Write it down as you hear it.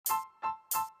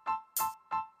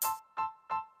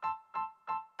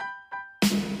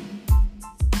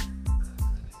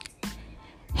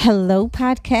Hello,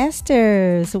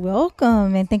 podcasters.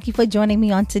 Welcome and thank you for joining me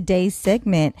on today's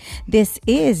segment. This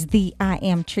is the I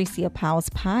Am Tricia Powell's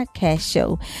podcast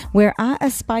show, where I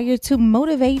aspire to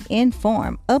motivate,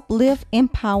 inform, uplift,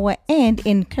 empower, and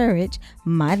encourage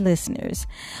my listeners.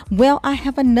 Well, I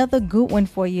have another good one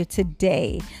for you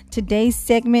today. Today's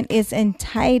segment is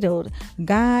entitled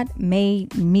God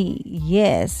Made Me.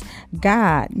 Yes,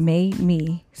 God made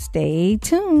me. Stay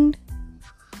tuned.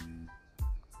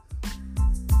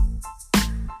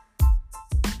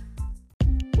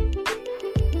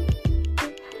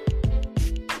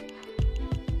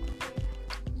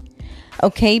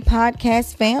 Okay,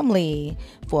 podcast family,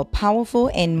 for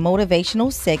powerful and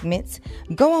motivational segments,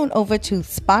 go on over to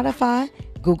Spotify,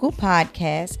 Google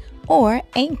Podcasts, or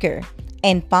Anchor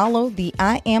and follow the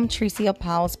I Am Tricia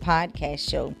Powell's podcast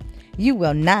show. You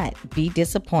will not be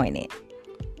disappointed.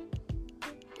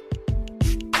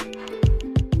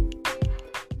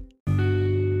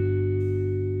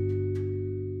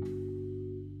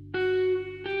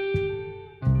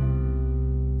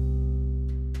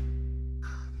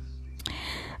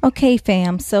 Okay,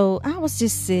 fam. So I was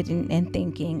just sitting and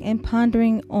thinking and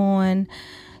pondering on,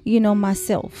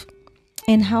 myself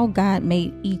and how God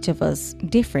made each of us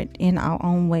different in our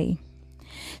own way.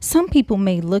 Some people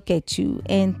may look at you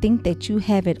and think that you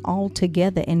have it all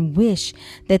together and wish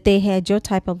that they had your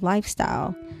type of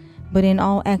lifestyle. But in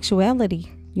all actuality,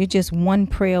 you're just one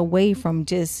prayer away from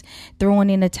just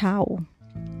throwing in a towel.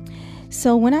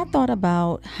 So when I thought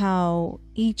about how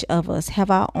each of us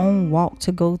have our own walk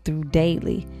to go through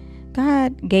daily,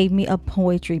 God gave me a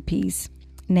poetry piece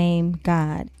named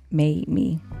God Made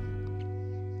Me.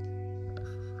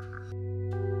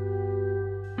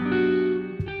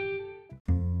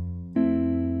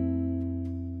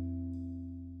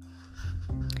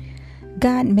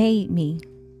 God made me.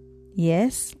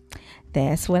 Yes,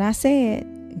 that's what I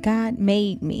said. God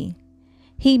made me.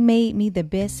 He made me the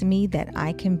best me that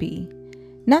I can be.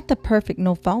 Not the perfect,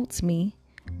 no faults me,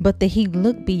 but the he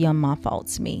look beyond my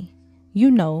faults me. You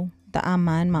know, the I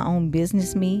mind my own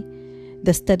business me,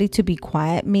 the study to be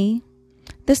quiet me,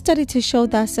 the study to show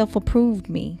thyself approved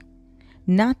me.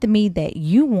 Not the me that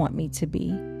you want me to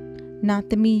be,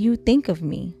 not the me you think of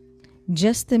me,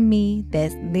 just the me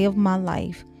that live my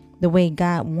life the way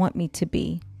God want me to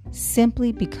be,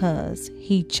 simply because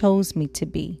he chose me to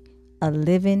be a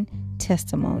living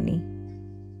testimony.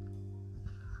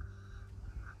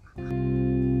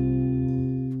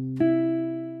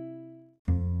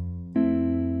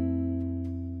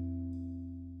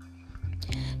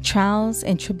 Trials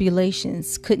and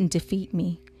tribulations couldn't defeat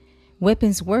me.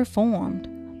 Weapons were formed,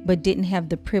 but didn't have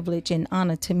the privilege and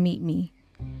honor to meet me,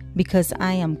 because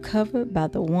I am covered by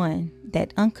the one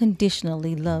that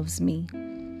unconditionally loves me.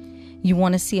 You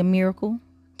want to see a miracle?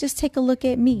 Just take a look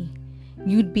at me.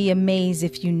 You'd be amazed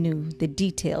if you knew the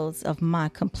details of my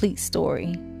complete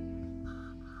story.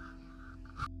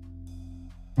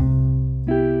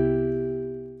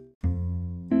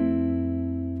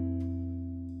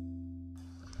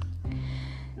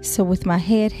 So with my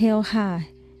head held high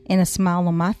and a smile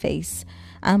on my face,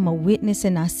 I'm a witness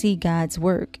and I see God's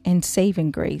work and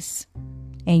saving grace.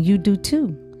 And you do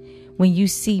too, when you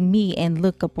see me and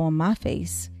look up on my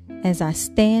face as I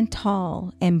stand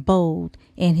tall and bold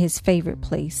in his favorite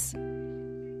place.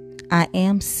 I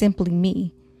am simply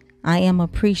me. I am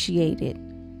appreciated.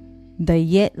 The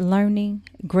yet learning,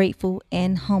 grateful,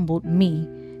 and humbled me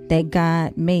that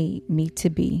God made me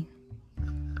to be.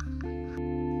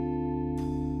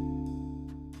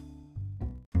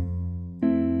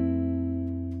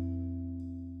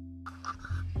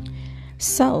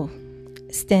 So,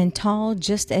 stand tall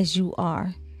just as you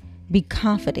are. Be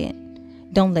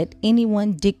confident. Don't let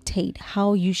anyone dictate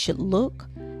how you should look,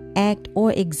 act,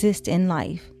 or exist in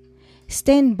life.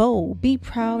 Stand bold, be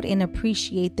proud, and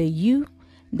appreciate the you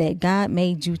that God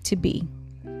made you to be.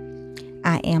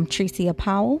 I am Tricia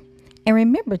Powell, and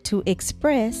remember to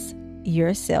express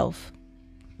yourself.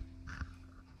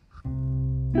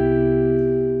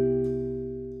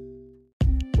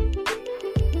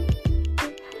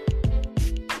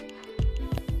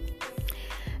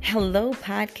 Hello,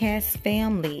 podcast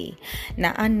family.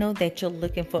 Now, I know that you're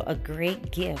looking for a great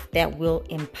gift that will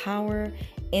empower,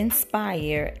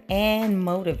 inspire, and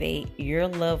motivate your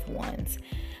loved ones.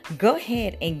 Go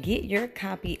ahead and get your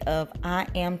copy of I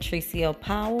Am Tricia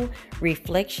Powell,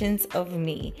 Reflections of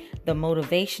Me, the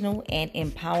Motivational and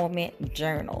Empowerment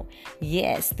Journal.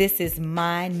 Yes, this is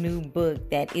my new book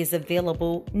that is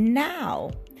available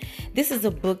now. This is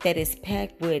a book that is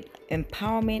packed with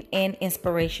empowerment and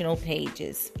inspirational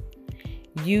pages.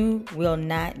 You will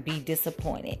not be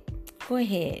disappointed. Go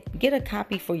ahead, get a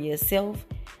copy for yourself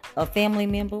a family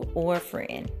member, or a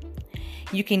friend.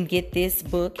 You can get this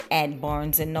book at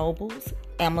Barnes & Nobles,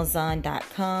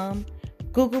 Amazon.com,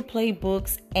 Google Play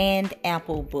Books, and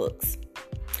Apple Books.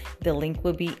 The link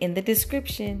will be in the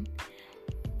description.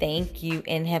 Thank you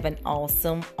and have an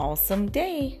awesome, awesome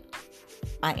day.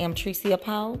 I am Tricia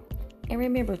Powell, and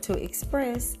remember to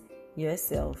express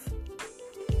yourself.